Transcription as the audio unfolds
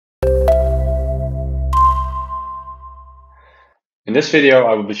In this video,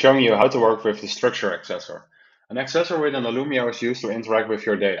 I will be showing you how to work with the structure accessor. An accessor within Alumio is used to interact with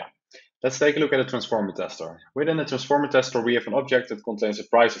your data. Let's take a look at a transformer tester. Within a transformer tester, we have an object that contains a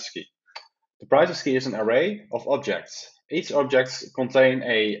prices key. The prices key is an array of objects. Each object contains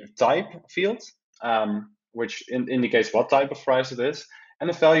a type field, which indicates what type of price it is, and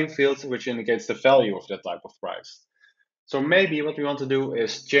a value field, which indicates the value of that type of price. So maybe what we want to do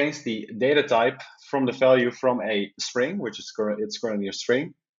is change the data type from the value from a string, which is currently a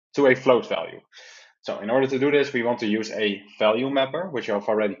string, to a float value. So in order to do this, we want to use a value mapper, which I've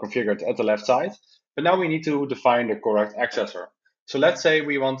already configured at the left side. But now we need to define the correct accessor. So let's say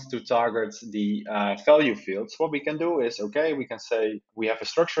we want to target the value fields. What we can do is, okay, we can say we have a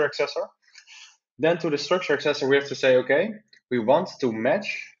structure accessor. Then to the structure accessor, we have to say, okay, we want to match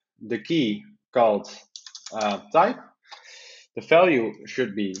the key called type. The value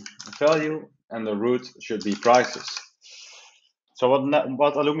should be value and the root should be prices. So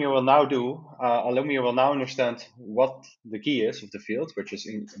what Alumio will now do, Alumio will now understand what the key is of the field, which is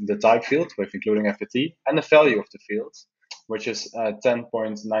in the type field with including FAT, and the value of the field, which is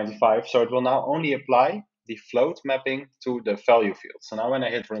 10.95. So it will now only apply the float mapping to the value field. So now when I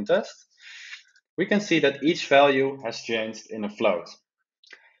hit run test, we can see that each value has changed in a float.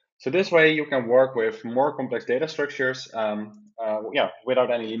 So this way you can work with more complex data structures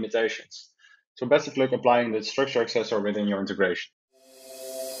without any limitations. So best of luck applying the structure accessor within your integration.